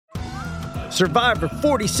Survivor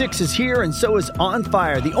 46 is here, and so is On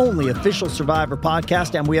Fire, the only official Survivor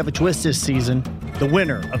podcast, and we have a twist this season. The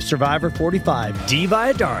winner of Survivor 45, Dee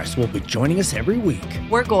Valladares, will be joining us every week.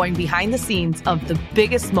 We're going behind the scenes of the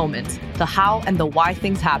biggest moments, the how and the why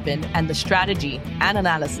things happen, and the strategy and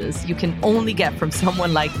analysis you can only get from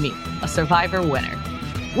someone like me, a Survivor winner.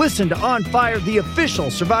 Listen to On Fire, the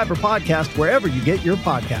official Survivor podcast, wherever you get your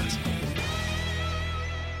podcast.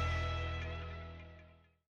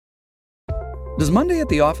 Does Monday at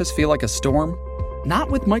the office feel like a storm? Not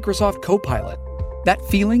with Microsoft Copilot. That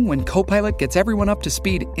feeling when Copilot gets everyone up to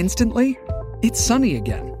speed instantly? It's sunny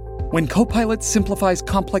again. When Copilot simplifies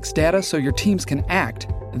complex data so your teams can act,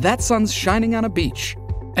 that sun's shining on a beach.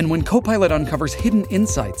 And when Copilot uncovers hidden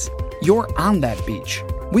insights, you're on that beach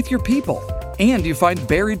with your people, and you find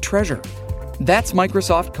buried treasure. That's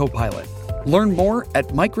Microsoft Copilot. Learn more at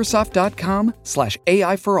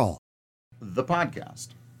Microsoft.com/AI for all. The podcast.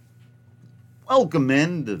 Welcome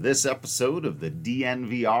in to this episode of the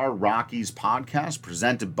DNVR Rockies podcast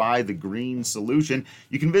presented by The Green Solution.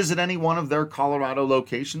 You can visit any one of their Colorado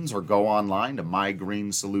locations or go online to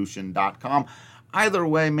mygreensolution.com. Either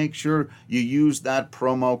way, make sure you use that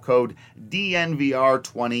promo code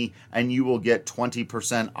DNVR20 and you will get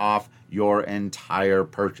 20% off your entire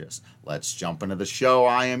purchase. Let's jump into the show.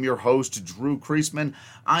 I am your host, Drew Kreisman.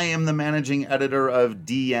 I am the managing editor of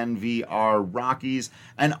DNVR Rockies.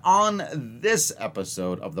 And on this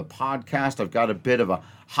episode of the podcast, I've got a bit of a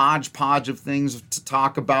hodgepodge of things to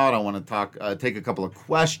talk about. I want to take a couple of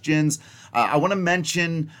questions. I want to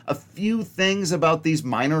mention a few things about these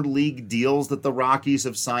minor league deals that the Rockies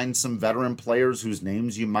have signed some veteran players whose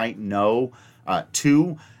names you might know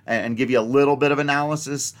to, and give you a little bit of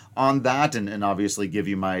analysis on that, and obviously give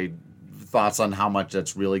you my thoughts on how much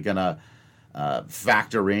that's really going to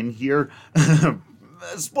factor in here.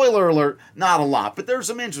 Spoiler alert, not a lot, but there's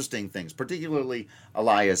some interesting things, particularly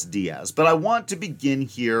Elias Diaz. But I want to begin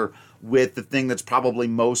here with the thing that's probably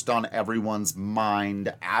most on everyone's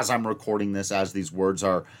mind as I'm recording this, as these words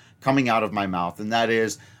are coming out of my mouth, and that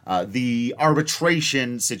is the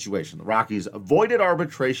arbitration situation. The Rockies avoided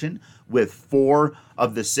arbitration with 4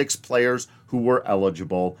 of the 6 players who were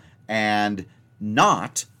eligible, and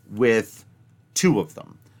not with 2 of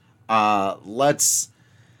them. Let's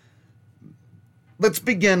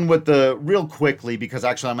begin with real quickly, because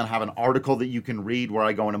actually I'm going to have an article that you can read where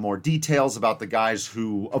I go into more details about the guys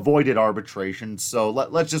who avoided arbitration. So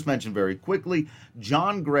let's just mention very quickly,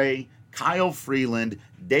 Jon Gray, Kyle Freeland,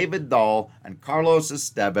 David Dahl, and Carlos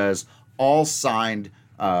Estevez all signed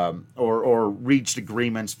or reached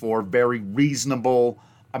agreements for very reasonable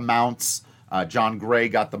amounts. Jon Gray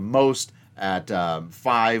got the most at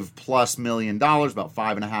 $5+ million, about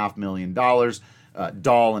 $5.5 million.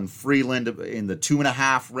 Dahl and Freeland in the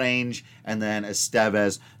 2.5 range, and then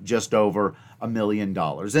Estevez just over $1 million.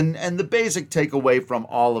 And the basic takeaway from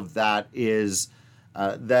all of that is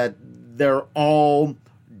that they're all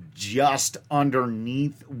just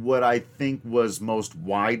underneath what I think was most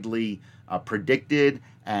widely predicted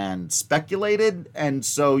and speculated, and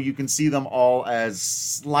so you can see them all as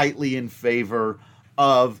slightly in favor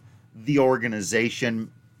of the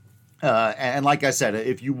organization. And like I said,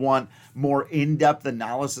 if you want more in-depth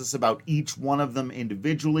analysis about each one of them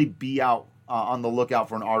individually, be out on the lookout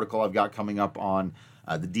for an article I've got coming up on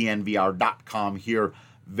the DNVR.com here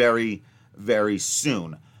very, very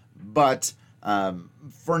soon. But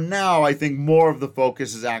for now, I think more of the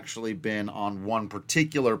focus has actually been on one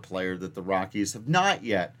particular player that the Rockies have not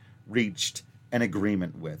yet reached an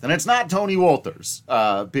agreement with. And it's not Tony Wolters.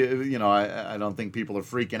 I don't think people are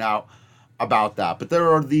freaking out about that. But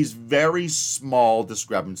there are these very small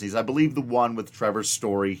discrepancies. I believe the one with Trevor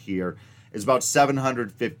Story here is about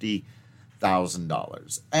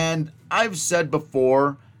 $750,000. And I've said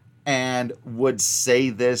before, and would say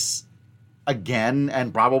this again,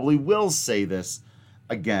 and probably will say this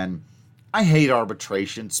again, I hate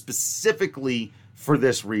arbitration specifically for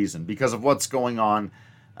this reason, because of what's going on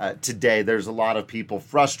today. There's a lot of people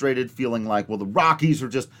frustrated, feeling like, well, the Rockies are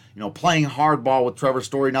just, playing hardball with Trevor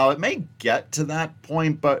Story. Now, it may get to that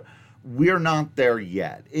point, but we're not there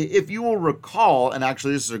yet. If you will recall, and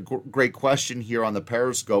actually this is a great question here on the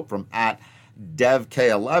Periscope from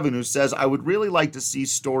 @DevK11, who says, I would really like to see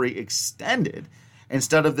Story extended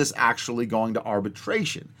instead of this actually going to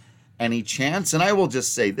arbitration. Any chance? And I will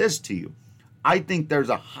just say this to you. I think there's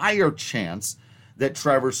a higher chance that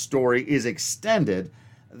Trevor Story is extended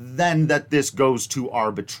than that this goes to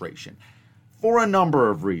arbitration, for a number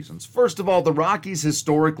of reasons. First of all, the Rockies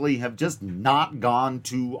historically have just not gone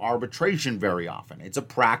to arbitration very often. It's a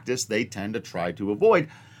practice they tend to try to avoid,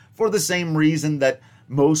 for the same reason that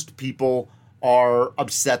most people are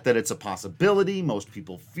upset that it's a possibility. Most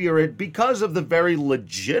people fear it because of the very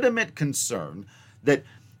legitimate concern that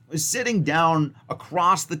sitting down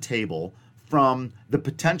across the table from the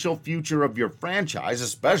potential future of your franchise,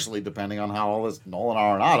 especially depending on how all this Nolan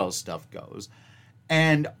Arenado stuff goes,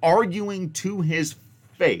 and arguing to his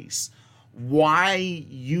face why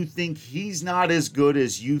you think he's not as good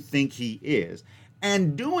as you think he is,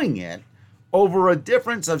 and doing it over a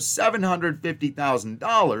difference of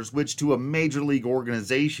 $750,000, which to a major league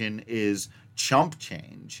organization is chump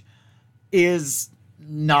change, is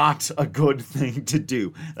not a good thing to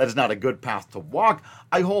do. That is not a good path to walk.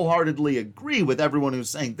 I wholeheartedly agree with everyone who's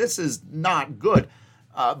saying this is not good.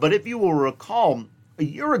 But if you will recall, a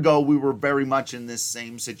year ago, we were very much in this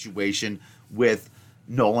same situation with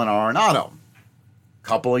Nolan Arenado. A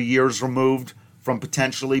couple of years removed from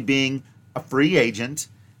potentially being a free agent,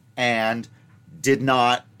 and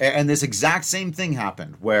this exact same thing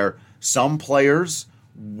happened where some players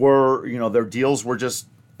were, their deals were just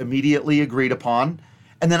immediately agreed upon,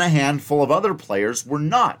 and then a handful of other players were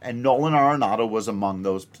not, and Nolan Arenado was among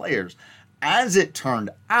those players. As it turned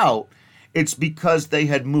out, it's because they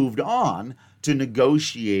had moved on to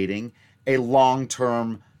negotiating a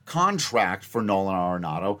long-term contract for Nolan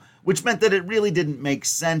Arenado, which meant that it really didn't make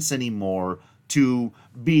sense anymore to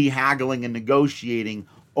be haggling and negotiating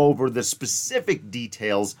over the specific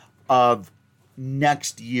details of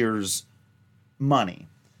next year's money.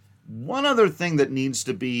 One other thing that needs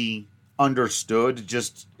to be understood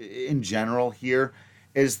just in general here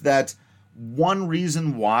is that one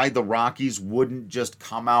reason why the Rockies wouldn't just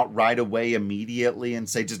come out right away immediately and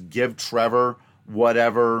say, just give Trevor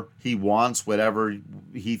whatever he wants, whatever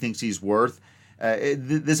he thinks he's worth.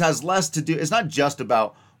 This has less to do. It's not just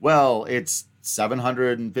about, well, it's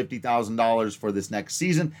 $750,000 for this next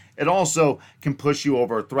season. It also can push you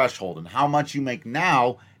over a threshold, and how much you make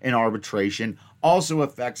now in arbitration also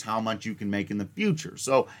affects how much you can make in the future.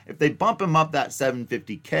 So if they bump him up that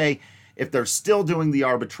 $750K, if they're still doing the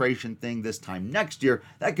arbitration thing this time next year,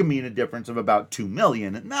 that can mean a difference of about $2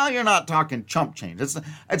 million. And now you're not talking chump change.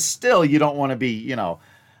 It's still, you don't want to be,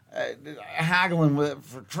 haggling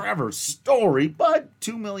for Trevor's Story, but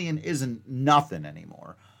 $2 million isn't nothing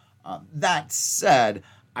anymore. That said,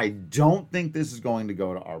 I don't think this is going to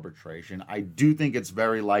go to arbitration. I do think it's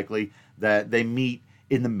very likely that they meet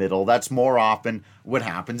in the middle. That's more often what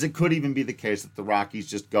happens. It could even be the case that the Rockies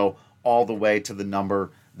just go all the way to the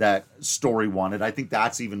number that Story wanted. I think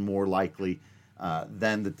that's even more likely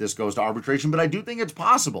than that this goes to arbitration, but I do think it's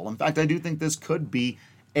possible. In fact, I do think this could be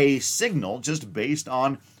a signal just based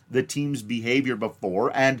on the team's behavior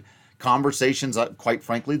before and conversations, quite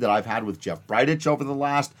frankly, that I've had with Jeff Bridich over the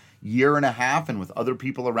last year and a half and with other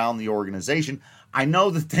people around the organization. I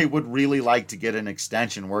know that they would really like to get an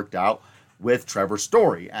extension worked out with Trevor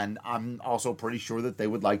Story, and I'm also pretty sure that they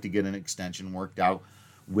would like to get an extension worked out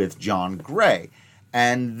with Jon Gray.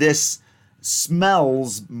 And this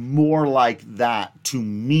smells more like that to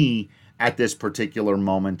me at this particular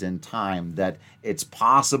moment in time, that it's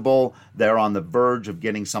possible they're on the verge of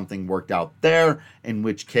getting something worked out there, in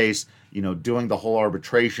which case, doing the whole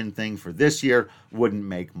arbitration thing for this year wouldn't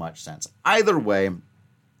make much sense. Either way,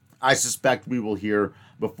 I suspect we will hear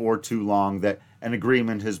before too long that an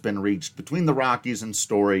agreement has been reached between the Rockies and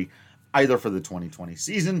Story, either for the 2020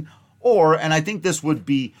 season or, and I think this would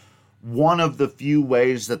be one of the few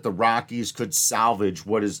ways that the Rockies could salvage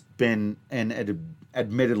what has been an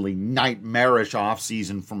admittedly nightmarish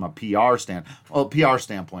offseason from a PR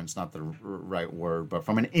standpoint, it's not the right word, but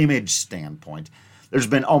from an image standpoint. There's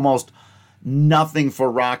been almost nothing for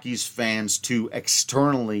Rockies fans to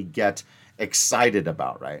externally get excited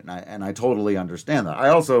about, right? And I totally understand that. I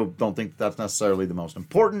also don't think that's necessarily the most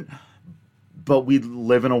important, but we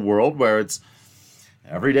live in a world where it's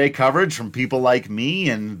everyday coverage from people like me,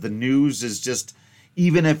 and the news is just,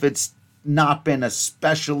 even if it's not been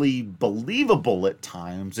especially believable at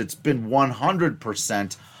times, it's been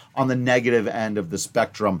 100% on the negative end of the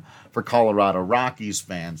spectrum for Colorado Rockies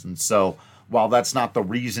fans. And so while that's not the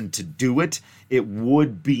reason to do it, it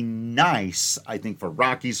would be nice, I think, for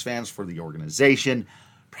Rockies fans, for the organization,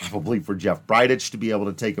 probably for Jeff Bridich to be able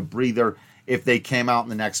to take a breather if they came out in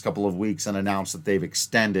the next couple of weeks and announced that they've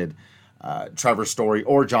extended Trevor Story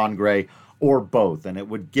or Jon Gray or both. And it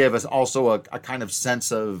would give us also a kind of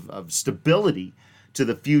sense of stability to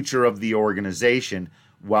the future of the organization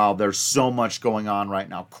while there's so much going on right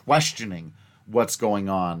now, questioning what's going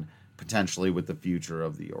on potentially with the future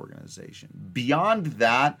of the organization. Beyond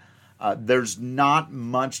that, there's not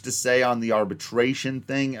much to say on the arbitration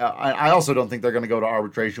thing. I also don't think they're going to go to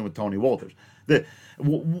arbitration with Tony Wolters.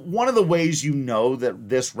 One of the ways you know that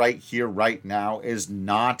this right here, right now, is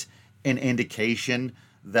not an indication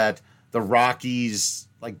that the Rockies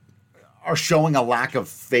are showing a lack of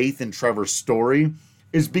faith in Trevor Story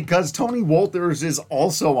is because Tony Wolters is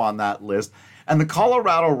also on that list. And the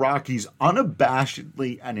Colorado Rockies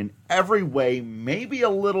unabashedly and in every way, maybe a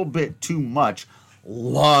little bit too much,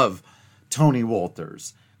 love Tony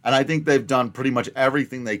Wolters. And I think they've done pretty much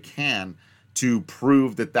everything they can to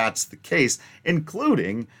prove that that's the case,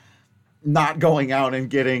 including not going out and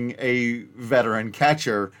getting a veteran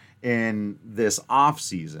catcher in this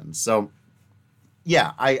offseason. So,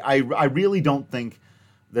 yeah, I really don't think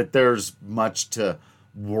that there's much to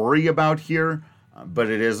worry about here. But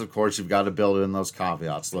it is, of course, you've got to build in those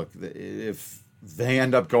caveats. Look, if they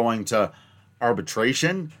end up going to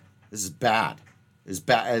arbitration, this is bad.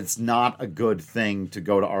 It's not a good thing to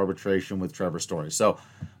go to arbitration with Trevor Story. So,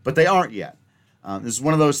 but they aren't yet. This is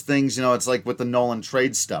one of those things, it's like with the Nolan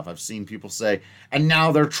trade stuff. I've seen people say, and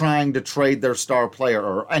now they're trying to trade their star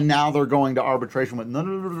player, and now they're going to arbitration with.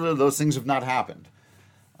 No, those things have not happened.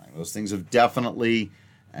 Those things have definitely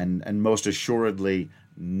and most assuredly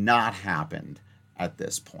not happened at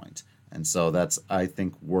this point. And so that's, I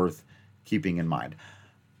think, worth keeping in mind.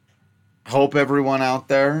 Hope everyone out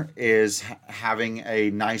there is having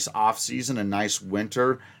a nice off season, a nice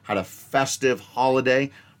winter, had a festive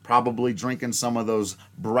holiday, probably drinking some of those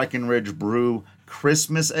Breckenridge Brew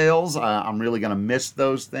Christmas ales. I'm really going to miss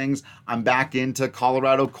those things. I'm back into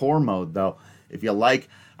Colorado Core mode, though. If you like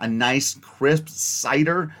a nice crisp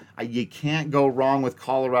cider, you can't go wrong with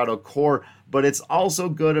Colorado Core, but it's also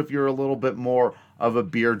good if you're a little bit more of a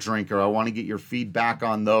beer drinker. I want to get your feedback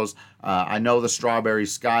on those. I know the Strawberry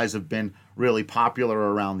Skies have been really popular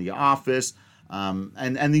around the office,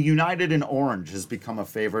 and the United in Orange has become a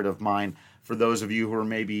favorite of mine for those of you who are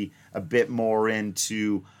maybe a bit more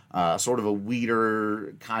into sort of a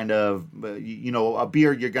weeder kind of, a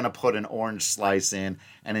beer you're going to put an orange slice in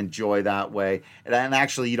and enjoy that way. And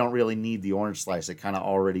actually, you don't really need the orange slice. It kind of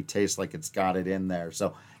already tastes like it's got it in there.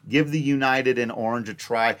 So give the United in Orange a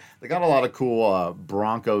try. They got a lot of cool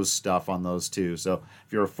Broncos stuff on those too. So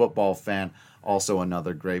if you're a football fan, also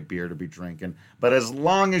another great beer to be drinking. But as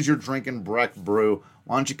long as you're drinking Breck Brew,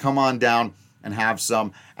 why don't you come on down and have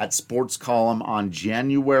some at Sports Column on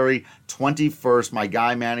January 21st. My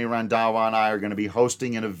guy Manny Randhawa and I are going to be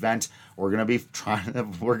hosting an event. We're going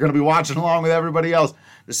to be watching along with everybody else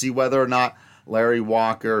to see whether or not Larry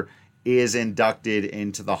Walker is inducted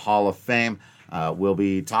into the Hall of Fame. We'll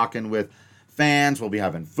be talking with fans. We'll be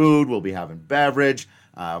having food. We'll be having beverage.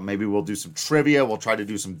 Maybe we'll do some trivia. We'll try to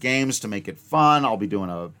do some games to make it fun. I'll be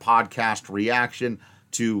doing a podcast reaction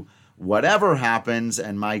to whatever happens,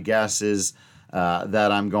 and my guess is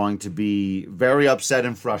that I'm going to be very upset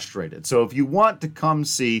and frustrated. So if you want to come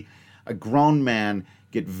see a grown man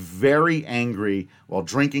get very angry while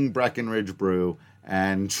drinking Breckenridge Brew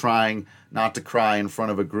and trying not to cry in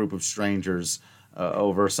front of a group of strangers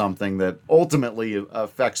over something that ultimately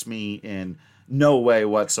affects me in no way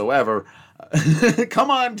whatsoever, come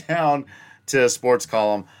on down to Sports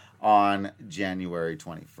Column on January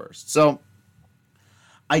 21st. So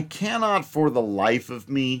I cannot for the life of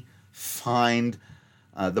me find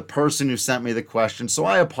the person who sent me the question, so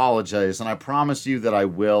I apologize, and I promise you that I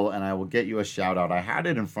will, and I will get you a shout out. I had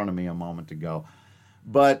it in front of me a moment ago,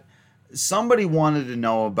 but somebody wanted to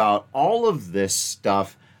know about all of this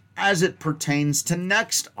stuff as it pertains to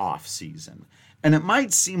next off season, and it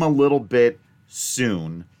might seem a little bit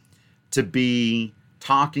soon to be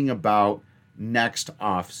talking about next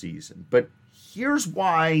off season, but here's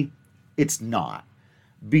why it's not.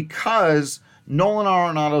 Because Nolan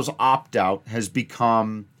Arenado's opt-out has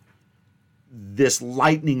become this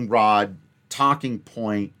lightning rod, talking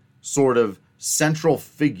point, sort of central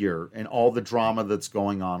figure in all the drama that's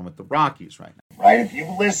going on with the Rockies right now. Right? If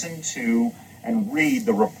you listen to and read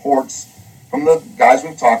the reports from the guys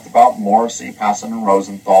we've talked about, Morrissey, Passan, and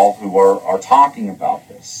Rosenthal, who are talking about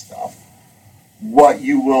this stuff, what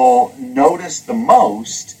you will notice the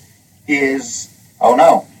most is, oh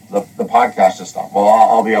no, the podcast just stopped. Well,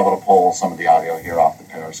 I'll be able to pull some of the audio here off the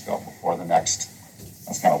Periscope before the next.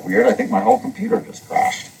 That's kind of weird. I think my whole computer just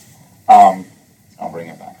crashed. I'll bring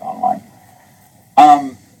it back online.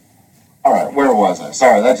 All right, where was I?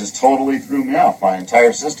 Sorry, that just totally threw me off. My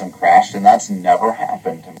entire system crashed, and that's never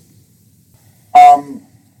happened to me.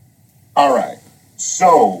 All right,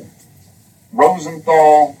 so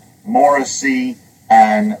Rosenthal, Morrissey,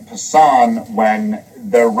 and Passan, when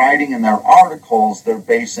they're writing in their articles, they're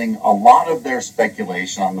basing a lot of their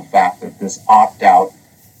speculation on the fact that this opt-out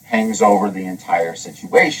hangs over the entire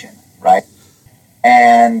situation, right?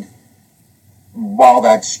 And while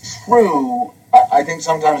that's true, I think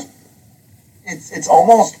sometimes it's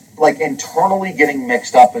almost like internally getting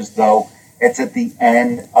mixed up as though it's at the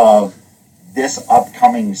end of this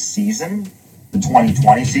upcoming season, the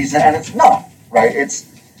 2020 season, and it's not, right?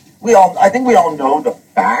 I think we all know the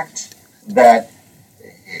fact that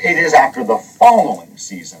it is after the following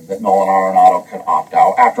season that Nolan Arenado could opt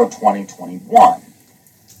out after 2021.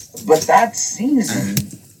 But that season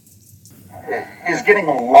is getting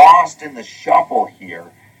lost in the shuffle here,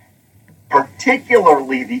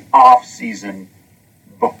 particularly the off season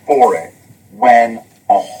before it, when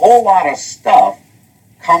a whole lot of stuff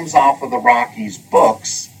comes off of the Rockies'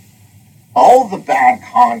 books, all the bad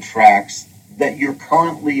contracts that you're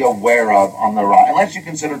currently aware of on the Rockies, unless you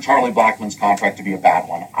consider Charlie Blackmon's contract to be a bad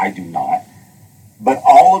one, I do not, but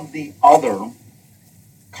all of the other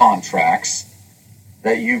contracts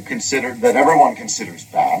that that everyone considers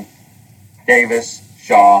bad, Davis,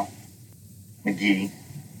 Shaw, McGee,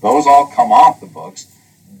 those all come off the books.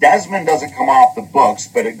 Desmond doesn't come off the books,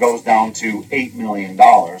 but it goes down to $8 million,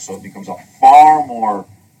 so it becomes a far more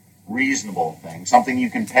reasonable thing, something you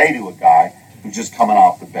can pay to a guy who's just coming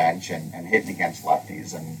off the bench and hitting against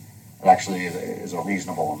lefties, and it actually is a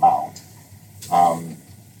reasonable amount.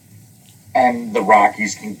 And the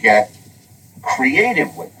Rockies can get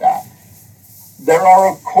creative with that. There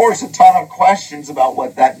are, of course, a ton of questions about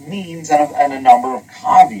what that means and a number of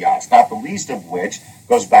caveats, not the least of which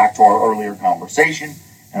goes back to our earlier conversation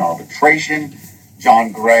and arbitration.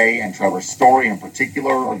 John Gray and Trevor Story in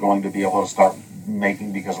particular are going to be able to start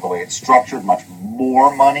making, because of the way it's structured, much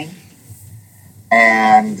more money.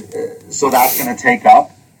 And so that's going to take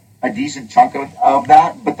up a decent chunk of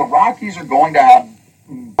that. But the Rockies are going to have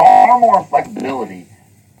far more flexibility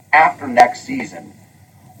after next season,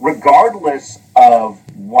 regardless of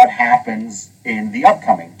what happens in the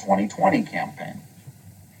upcoming 2020 campaign.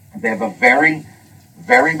 If they have a very,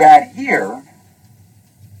 very bad year,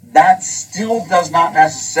 that still does not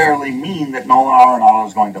necessarily mean that Nolan Arenado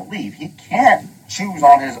is going to leave. He can't choose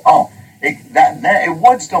on his own. It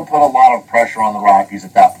would still put a lot of pressure on the Rockies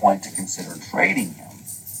at that point to consider trading him.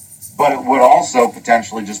 But it would also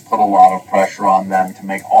potentially just put a lot of pressure on them to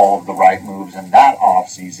make all of the right moves in that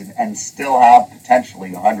offseason and still have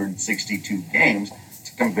potentially 162 games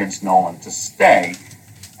to convince Nolan to stay,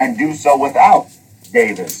 and do so without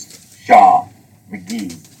Davis, Shaw,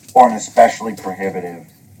 McGee, or an especially prohibitive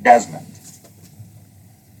Desmond.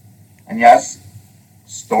 And yes,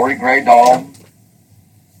 Story, Gray, Dahl,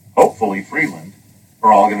 hopefully Freeland,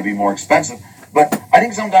 are all going to be more expensive. But I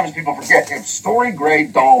think sometimes people forget, if Story, Gray,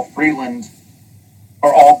 Dahl, Freeland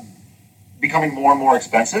are all becoming more and more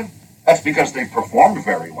expensive, that's because they've performed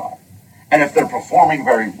very well. And if they're performing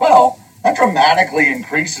very well, that dramatically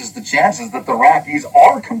increases the chances that the Rockies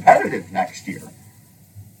are competitive next year.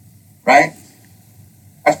 Right?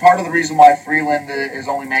 That's part of the reason why Freeland is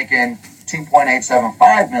only making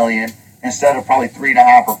 $2.875 million instead of probably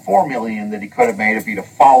 $3.5 or $4 million that he could have made if he'd have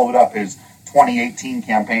followed up his 2018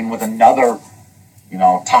 campaign with another,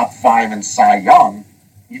 top 5 in Cy Young.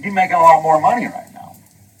 You'd be making a lot more money right now.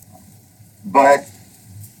 But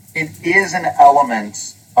it is an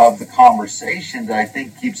element of the conversation that I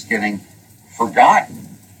think keeps getting forgotten.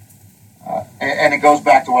 And it goes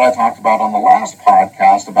back to what I talked about on the last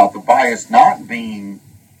podcast about the bias not being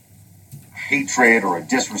hatred or a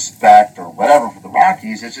disrespect or whatever for the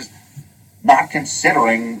Rockies. It's just not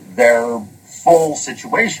considering their full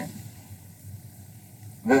situation.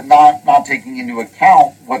 They're not taking into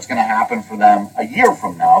account what's going to happen for them a year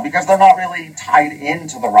from now, because they're not really tied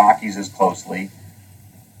into the Rockies as closely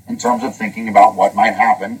in terms of thinking about what might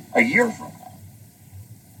happen a year from now.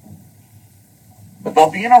 But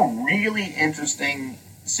they'll be in a really interesting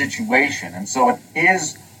situation, and so it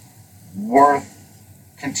is worth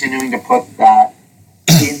continuing to put that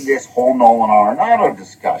in this whole Nolan Arenado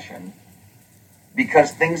discussion,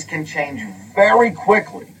 because things can change very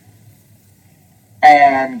quickly.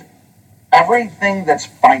 And everything that's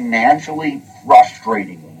financially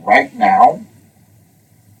frustrating right now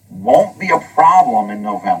won't be a problem in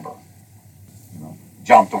November.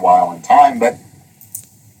 Jumped a while in time, but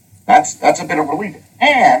that's a bit of relief.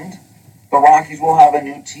 And the Rockies will have a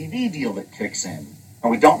new TV deal that kicks in.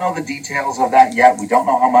 And we don't know the details of that yet. We don't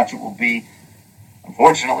know how much it will be.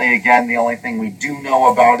 Unfortunately, again, the only thing we do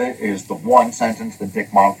know about it is the one sentence that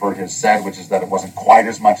Dick Monfort has said, which is that it wasn't quite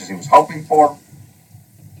as much as he was hoping for.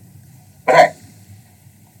 But hey,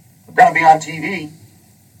 we're going to be on TV.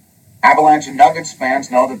 Avalanche and Nuggets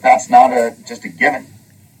fans know that that's not just a given.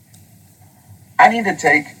 I need to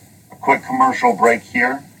take a quick commercial break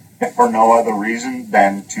here, if for no other reason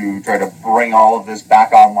than to try to bring all of this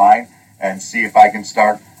back online and see if I can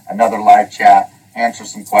start another live chat, answer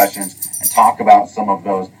some questions, and talk about some of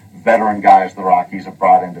those veteran guys the Rockies have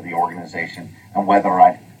brought into the organization and whether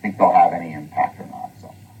I think they'll have any impact or not.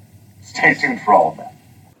 So stay tuned for all of that.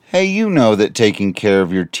 Hey, you know that taking care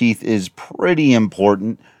of your teeth is pretty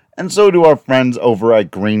important, and so do our friends over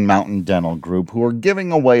at Green Mountain Dental Group, who are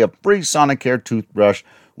giving away a free Sonicare toothbrush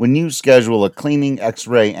when you schedule a cleaning,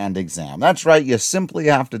 x-ray, and exam. That's right, you simply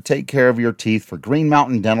have to take care of your teeth for Green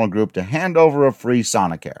Mountain Dental Group to hand over a free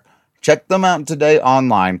Sonicare. Check them out today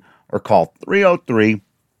online or call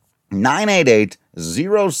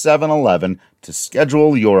 303-988-0711 to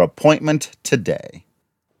schedule your appointment today.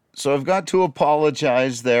 So I've got to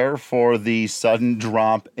apologize there for the sudden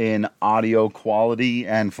drop in audio quality,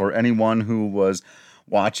 and for anyone who was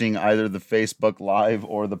watching either the Facebook Live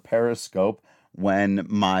or the Periscope when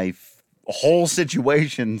my whole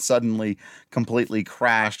situation suddenly completely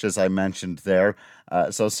crashed, as I mentioned there.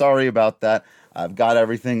 So sorry about that. I've got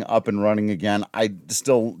everything up and running again. I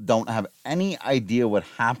still don't have any idea what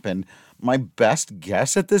happened. My best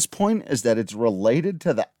guess at this point is that it's related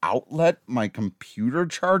to the outlet my computer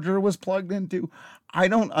charger was plugged into. I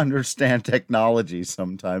don't understand technology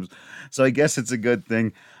sometimes, so I guess it's a good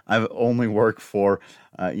thing I've only worked for,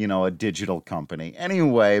 a digital company.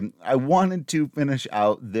 Anyway, I wanted to finish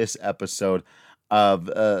out this episode of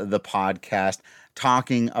the podcast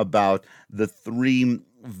talking about the 3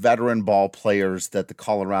 veteran ball players that the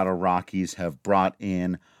Colorado Rockies have brought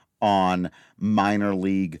in on minor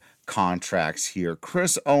league contracts here.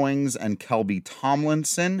 Chris Owings and Kelby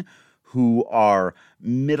Tomlinson, who are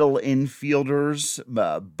middle infielders,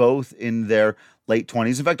 both in their late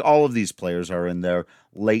 20s. In fact, all of these players are in their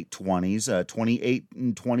late 20s, 28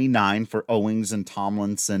 and 29 for Owings and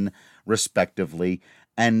Tomlinson, respectively.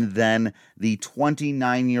 And then the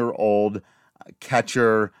 29-year-old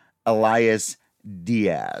catcher Elias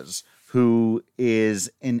Diaz, who is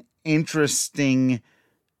an interesting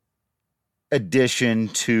addition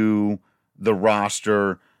to the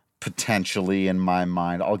roster potentially in my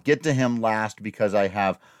mind. I'll get to him last because I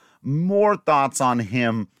have more thoughts on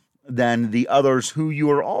him than the others who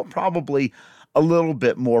you are all probably a little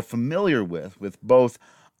bit more familiar with both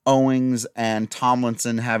Owings and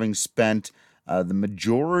Tomlinson having spent the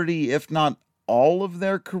majority, if not all of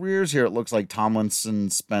their careers here. It looks like Tomlinson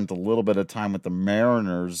spent a little bit of time with the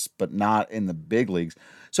Mariners, but not in the big leagues.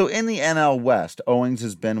 So in the NL West, Owings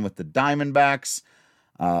has been with the Diamondbacks.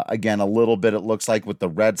 Again, a little bit, it looks like, with the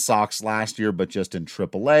Red Sox last year, but just in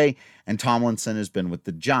AAA. And Tomlinson has been with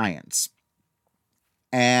the Giants.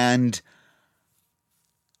 And,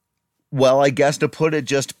 well, I guess to put it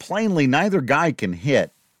just plainly, neither guy can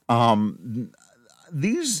hit.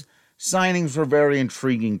 These signings were very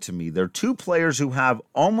intriguing to me. They're 2 players who have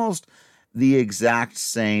almost the exact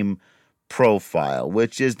same profile,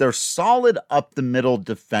 which is they're solid up the middle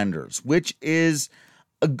defenders, which is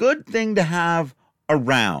a good thing to have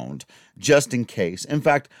around just in case. In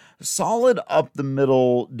fact, solid up the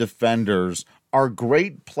middle defenders are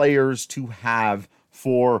great players to have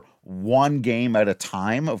for one game at a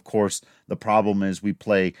time. Of course, the problem is we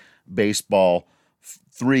play baseball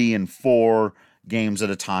 3 and 4 games at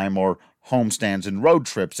a time, or homestands and road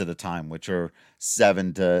trips at a time, which are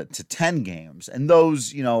 7 to 10 games. And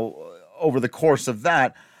those, over the course of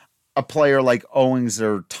that, a player like Owings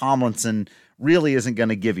or Tomlinson really isn't going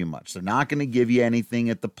to give you much. They're not going to give you anything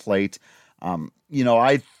at the plate.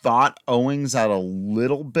 I thought Owings had a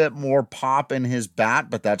little bit more pop in his bat,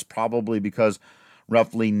 but that's probably because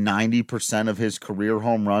roughly 90% of his career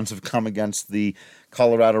home runs have come against the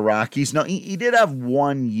Colorado Rockies. No, he did have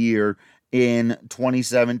 1 year in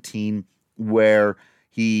 2017 where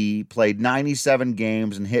he played 97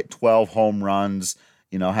 games and hit 12 home runs,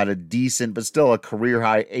 had a decent, but still a career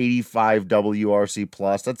high 85 WRC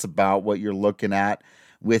plus. That's about what you're looking at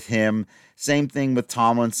with him. Same thing with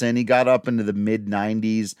Tomlinson. He got up into the mid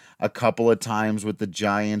 90s a couple of times with the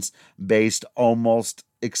Giants, based almost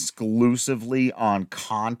exclusively on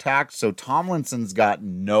contact. So Tomlinson's got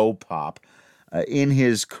no pop. In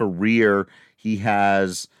his career, he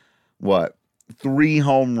has 3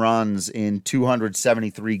 home runs in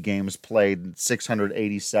 273 games played,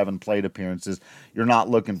 687 plate appearances. You're not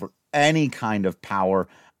looking for any kind of power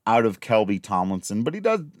out of Kelby Tomlinson, but he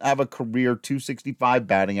does have a career 265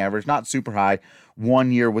 batting average, not super high.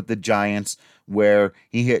 1 year with the Giants where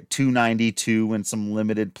he hit 292 in some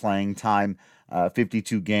limited playing time,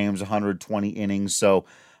 52 games, 120 innings. So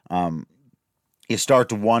you start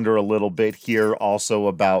to wonder a little bit here also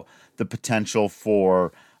about the potential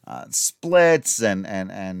for splits and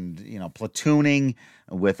platooning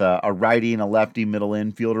with a righty and a lefty middle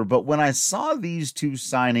infielder. But when I saw these 2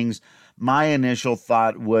 signings, my initial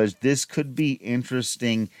thought was this could be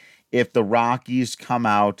interesting if the Rockies come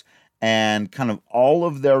out and kind of all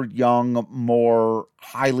of their young, more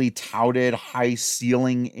highly touted,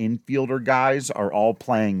 high-ceiling infielder guys are all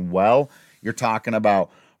playing well. You're talking about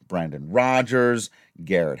Brendan Rodgers,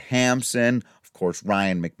 Garrett Hampson, of course,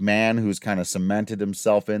 Ryan McMahon, who's kind of cemented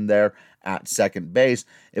himself in there at second base.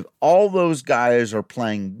 If all those guys are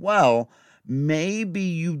playing well, maybe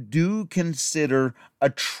you do consider a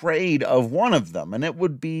trade of one of them, and it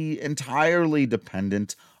would be entirely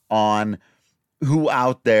dependent on who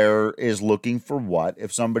out there is looking for what.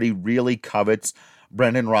 If somebody really covets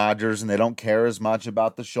Brendan Rodgers and they don't care as much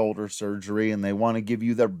about the shoulder surgery and they want to give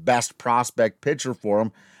you their best prospect pitcher for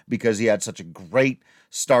him because he had such a great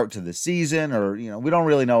start to the season, or, we don't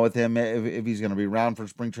really know with him if he's going to be around for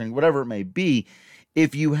spring training, whatever it may be.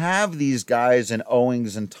 If you have these guys in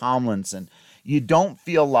Owings and Tomlinson, you don't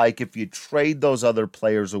feel like if you trade those other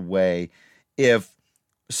players away, if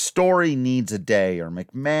Story needs a day or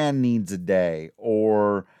McMahon needs a day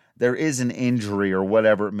or there is an injury or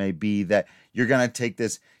whatever it may be, that you're going to take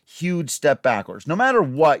this huge step backwards. No matter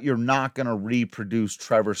what, you're not going to reproduce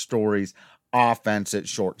Trevor Story's offense at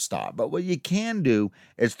shortstop. But what you can do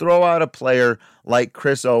is throw out a player like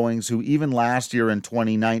Chris Owings, who even last year in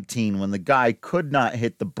 2019, when the guy could not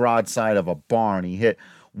hit the broadside of a barn, he hit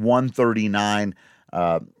 139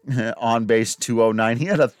 on base 209. He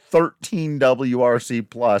had a 13 WRC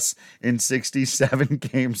plus in 67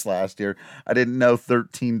 games last year. I didn't know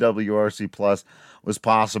 13 WRC plus was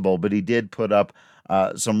possible, but he did put up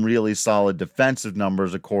some really solid defensive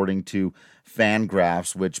numbers according to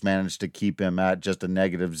Fangraphs, which managed to keep him at just a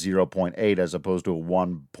negative 0.8 as opposed to a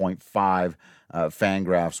 1.5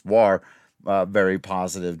 Fangraphs WAR. Very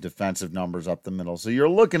positive defensive numbers up the middle. So you're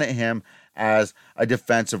looking at him as a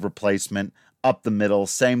defensive replacement up the middle.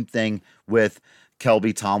 Same thing with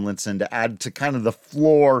Kelby Tomlinson to add to kind of the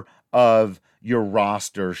floor of your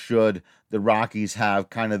roster should the Rockies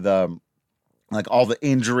have kind of all the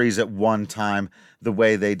injuries at one time the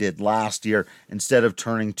way they did last year, instead of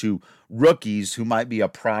turning to rookies who might be a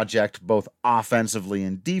project both offensively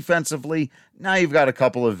and defensively. Now you've got a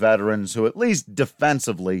couple of veterans who at least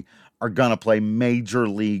defensively are going to play major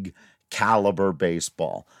league caliber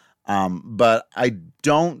baseball. But I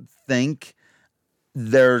don't think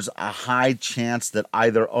there's a high chance that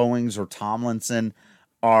either Owings or Tomlinson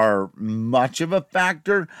are much of a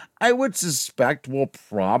factor. I would suspect we'll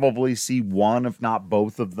probably see one, if not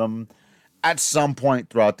both of them, at some point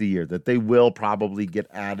throughout the year, that they will probably get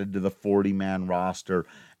added to the 40-man roster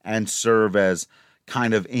and serve as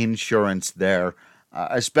kind of insurance there,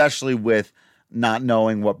 especially with not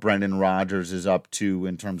knowing what Brendan Rodgers is up to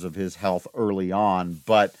in terms of his health early on.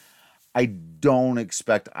 But I don't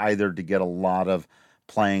expect either to get a lot of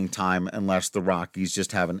playing time unless the Rockies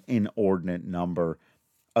just have an inordinate number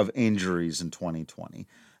of injuries in 2020.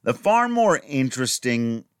 The far more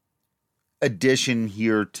interesting addition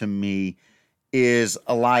here to me is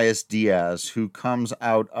Elias Diaz, who comes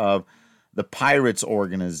out of the Pirates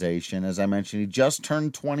organization. As I mentioned, he just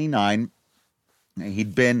turned 29.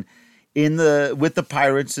 He'd been with the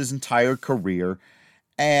Pirates his entire career,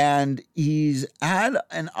 and he's had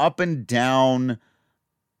an up and down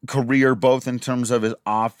career, both in terms of his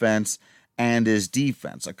offense and his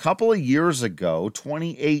defense. A couple of years ago,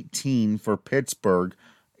 2018 for Pittsburgh,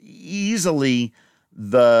 easily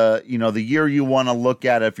the year you want to look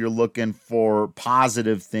at if you're looking for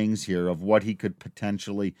positive things here of what he could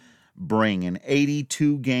potentially bring. In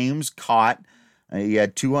 82 games caught, he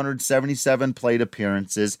had 277 plate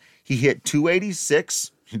appearances. He hit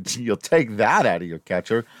 286. You'll take that out of your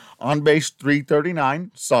catcher. On base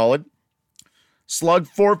 339, solid. Slugged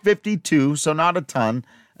 452, so not a ton.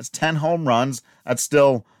 That's 10 home runs. That's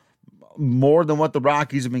still more than what the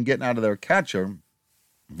Rockies have been getting out of their catcher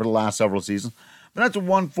for the last several seasons. But that's a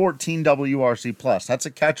 114 WRC plus. That's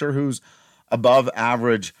a catcher who's above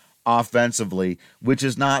average offensively, which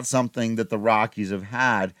is not something that the Rockies have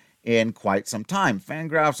had in quite some time.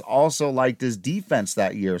 Fangraphs also liked his defense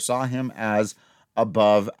that year, saw him as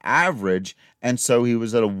above average, and so he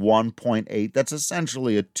was at a 1.8. That's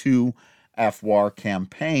essentially a 2 FWAR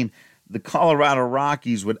campaign. The Colorado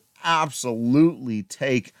Rockies would absolutely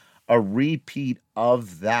take a repeat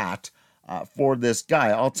of that for this guy.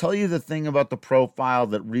 I'll tell you the thing about the profile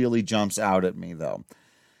that really jumps out at me, though.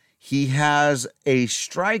 He has a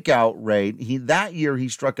strikeout rate. That year, he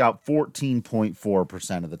struck out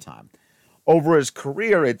 14.4% of the time. Over his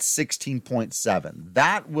career, it's 16.7%.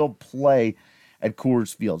 That will play at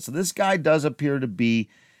Coors Field. So this guy does appear to be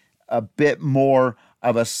a bit more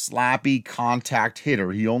of a slappy contact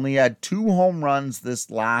hitter. He only had 2 home runs this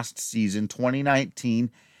last season,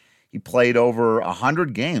 2019. He played over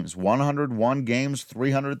 100 games, 101 games,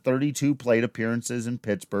 332 plate appearances in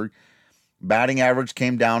Pittsburgh. Batting average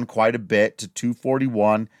came down quite a bit to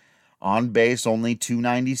 241. On base, only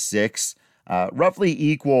 296. Roughly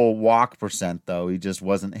equal walk percent, though. He just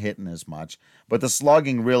wasn't hitting as much. But the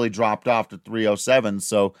slugging really dropped off to 307,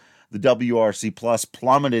 so the WRC plus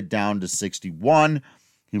plummeted down to 61.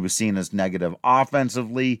 He was seen as negative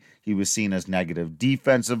offensively. He was seen as negative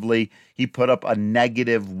defensively. He put up a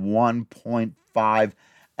negative 1.5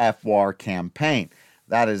 FWAR campaign.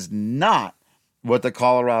 That is not what the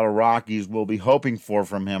Colorado Rockies will be hoping for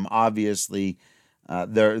from him. Obviously,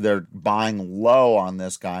 they're buying low on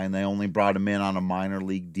this guy, and they only brought him in on a minor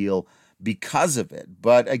league deal because of it.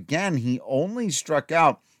 But again, he only struck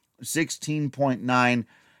out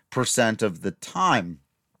 16.9% of the time.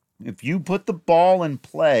 If you put the ball in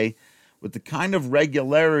play with the kind of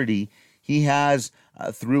regularity he has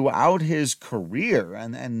throughout his career,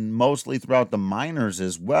 and mostly throughout the minors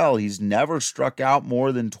as well, he's never struck out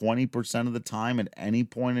more than 20% of the time at any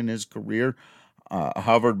point in his career,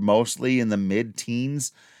 hovered mostly in the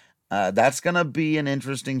mid-teens. That's going to be an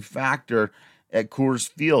interesting factor at Coors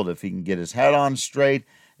Field. If he can get his head on straight,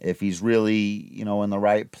 if he's really, in the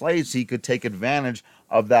right place, he could take advantage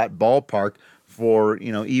of that ballpark for,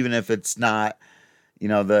 even if it's not,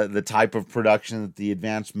 the type of production that the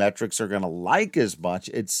advanced metrics are going to like as much,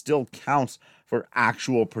 it still counts for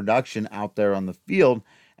actual production out there on the field,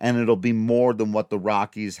 and it'll be more than what the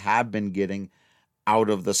Rockies have been getting out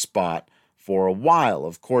of the spot for a while.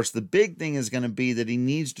 Of course, the big thing is going to be that he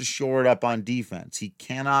needs to shore it up on defense. He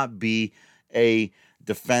cannot be a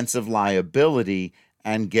defensive liability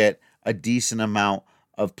and get a decent amount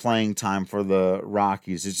of playing time for the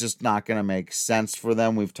Rockies. It's just not going to make sense for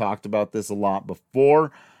them. We've talked about this a lot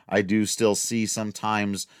before. I do still see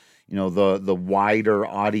sometimes, the wider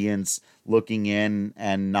audience looking in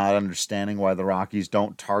and not understanding why the Rockies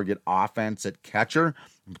don't target offense at catcher.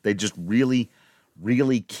 They just really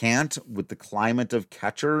can't with the climate of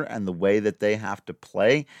catcher and the way that they have to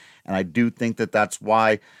play. And I do think that that's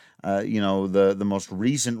why, the most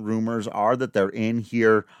recent rumors are that they're in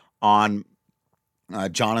here on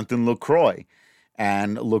Jonathan Lucroy.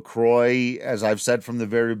 And Lucroy, as I've said from the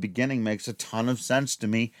very beginning, makes a ton of sense to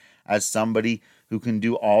me as somebody who can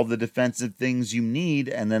do all the defensive things you need,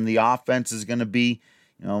 and then the offense is going to be,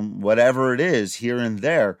 whatever it is here and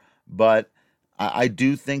there. But I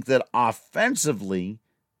do think that offensively,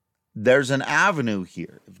 there's an avenue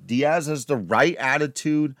here. If Diaz has the right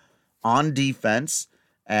attitude on defense,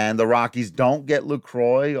 and the Rockies don't get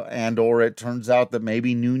Lucroy, and or it turns out that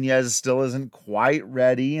maybe Nunez still isn't quite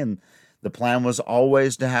ready, and the plan was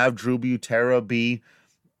always to have Drew Butera be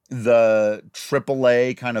the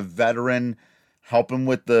AAA kind of veteran, helping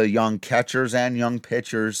with the young catchers and young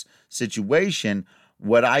pitchers situation.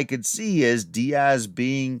 What I could see is Diaz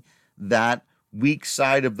being that weak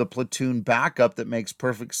side of the platoon backup that makes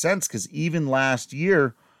perfect sense, because even last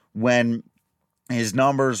year when his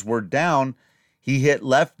numbers were down, he hit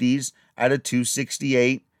lefties at a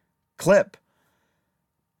 268 clip.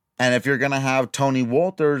 And if you're going to have Tony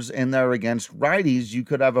Wolters in there against righties, you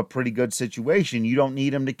could have a pretty good situation. You don't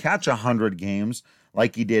need him to catch 100 games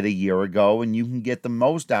like he did a year ago, and you can get the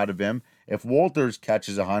most out of him if Wolters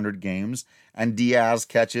catches 100 games and Diaz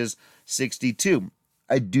catches 62.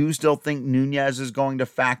 I do still think Nunez is going to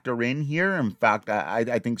factor in here. In fact,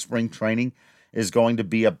 I think spring training is going to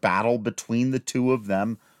be a battle between the two of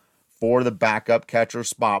them for the backup catcher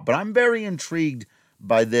spot. But I'm very intrigued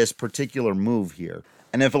by this particular move here.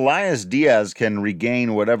 And if Elias Diaz can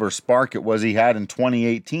regain whatever spark it was he had in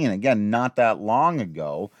 2018, again, not that long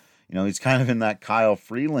ago, he's kind of in that Kyle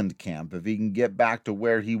Freeland camp. If he can get back to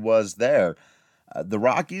where he was there, the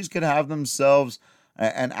Rockies could have themselves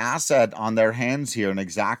an asset on their hands here, and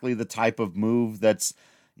exactly the type of move that's,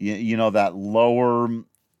 that lower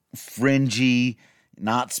fringy,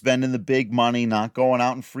 not spending the big money, not going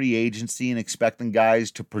out in free agency and expecting guys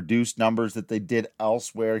to produce numbers that they did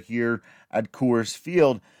elsewhere here at Coors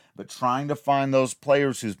Field, but trying to find those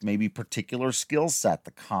players whose maybe particular skill set,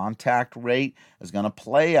 the contact rate is going to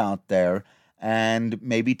play out there, and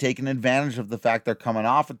maybe taking advantage of the fact they're coming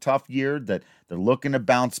off a tough year, that they're looking to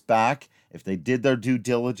bounce back. If they did their due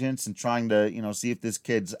diligence and trying to, see if this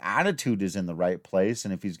kid's attitude is in the right place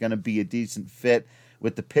and if he's going to be a decent fit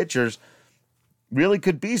with the pitchers, really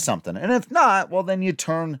could be something. And if not, well, then you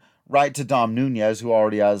turn right to Dom Nunez, who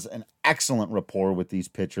already has an excellent rapport with these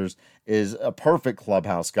pitchers, is a perfect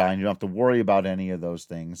clubhouse guy, and you don't have to worry about any of those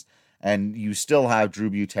things. And you still have Drew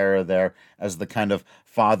Butera there as the kind of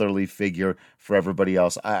fatherly figure for everybody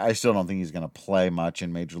else. I still don't think he's going to play much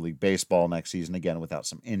in Major League Baseball next season, again, without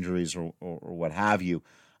some injuries or what have you.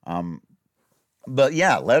 But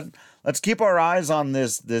yeah, let's keep our eyes on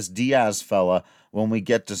this Diaz fella when we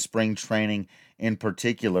get to spring training in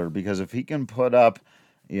particular, because if he can put up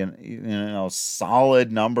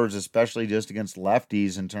solid numbers, especially just against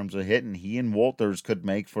lefties in terms of hitting, he and Wolters could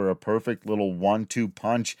make for a perfect little 1-2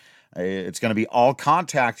 punch. It's going to be all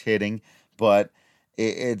contact hitting, but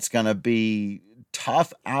it's going to be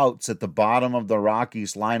tough outs at the bottom of the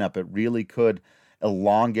Rockies lineup. It really could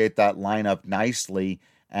elongate that lineup nicely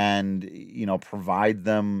and, provide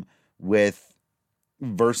them with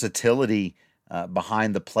versatility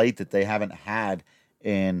behind the plate that they haven't had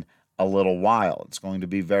in a little while. It's going to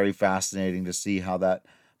be very fascinating to see how that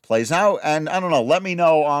plays out. And I don't know, let me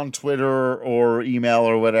know on Twitter or email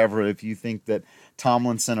or whatever if you think that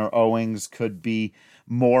Tomlinson or Owings could be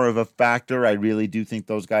more of a factor. I really do think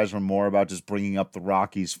those guys were more about just bringing up the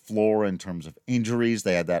Rockies' floor in terms of injuries.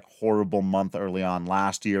 They had that horrible month early on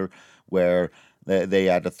last year where they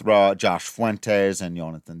had to throw out Josh Fuentes and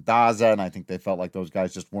Jonathan Daza, and I think they felt like those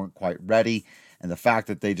guys just weren't quite ready. And the fact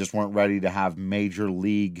that they just weren't ready to have major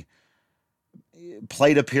league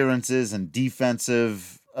plate appearances and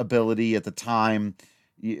defensive ability at the time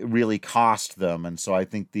really cost them. And so I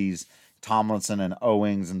think these Tomlinson and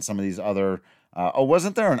Owings and some of these other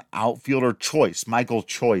wasn't there an outfielder? Choice, Michael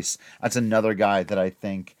Choice. That's another guy that I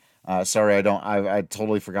think, I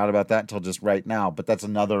totally forgot about that until just right now, but that's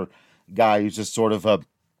another guy who's just sort of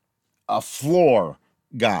a floor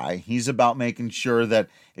guy. He's about making sure that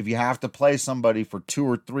if you have to play somebody for 2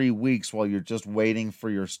 or 3 weeks while you're just waiting for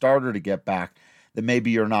your starter to get back, that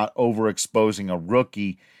maybe you're not overexposing a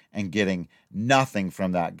rookie and getting nothing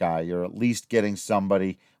from that guy. You're at least getting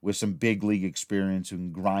somebody with some big league experience who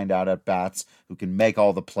can grind out at bats, who can make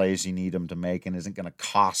all the plays you need him to make, and isn't going to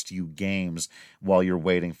cost you games while you're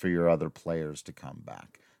waiting for your other players to come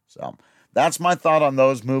back. So that's my thought on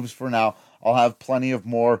those moves for now. I'll have plenty of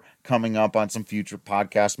more coming up on some future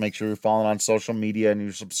podcasts. Make sure you're following on social media and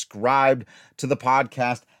you're subscribed to the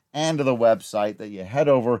podcast and to the website, that you head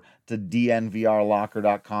over to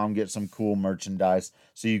dnvrlocker.com, get some cool merchandise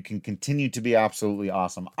so you can continue to be absolutely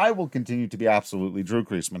awesome. I will continue to be absolutely Drew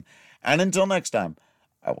Creasman. And until next time,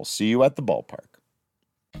 I will see you at the ballpark.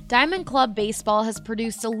 Diamond Club Baseball has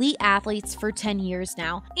produced elite athletes for 10 years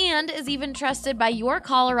now and is even trusted by your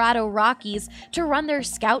Colorado Rockies to run their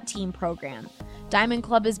scout team program. Diamond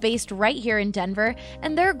Club is based right here in Denver,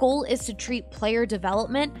 and their goal is to treat player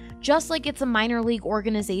development just like it's a minor league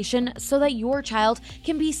organization so that your child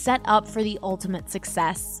can be set up for the ultimate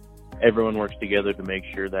success. Everyone works together to make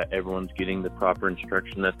sure that everyone's getting the proper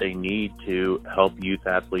instruction that they need to help youth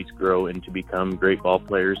athletes grow and to become great ball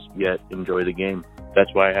players, yet enjoy the game.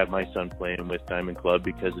 That's why I have my son playing with Diamond Club,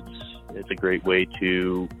 because it's a great way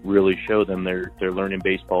to really show them they're learning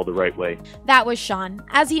baseball the right way. That was Sean.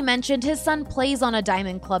 As he mentioned, his son plays on a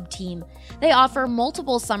Diamond Club team. They offer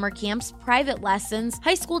multiple summer camps, private lessons,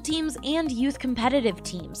 high school teams, and youth competitive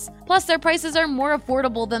teams. Plus, their prices are more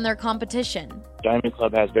affordable than their competition. Diamond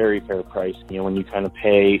Club has very fair price. When you kind of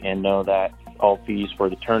pay and know that all fees for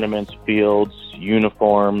the tournaments, fields,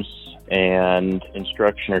 uniforms, and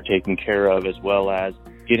instruction are taken care of, as well as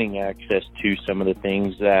getting access to some of the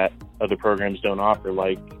things that other programs don't offer,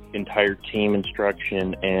 like entire team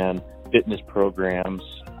instruction and fitness programs,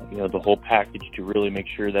 the whole package to really make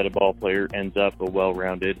sure that a ball player ends up a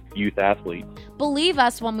well-rounded youth athlete. Believe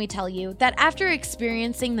us when we tell you that after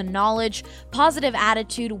experiencing the knowledge, positive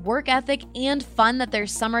attitude, work ethic, and fun that their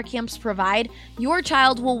summer camps provide, your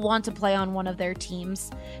child will want to play on one of their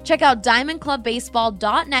teams. Check out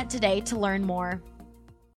diamondclubbaseball.net today to learn more.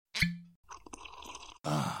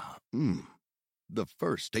 The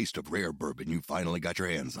first taste of rare bourbon you finally got your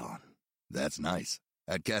hands on. That's nice.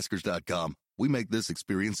 At Caskers.com, we make this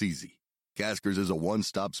experience easy. Caskers is a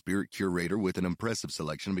one-stop spirit curator with an impressive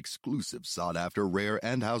selection of exclusive, sought-after, rare,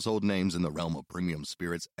 and household names in the realm of premium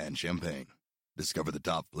spirits and champagne. Discover the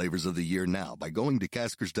top flavors of the year now by going to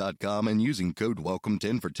Caskers.com and using code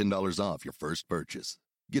WELCOME10 for $10 off your first purchase.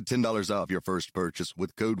 Get $10 off your first purchase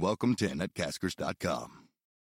with code WELCOME10 at Caskers.com.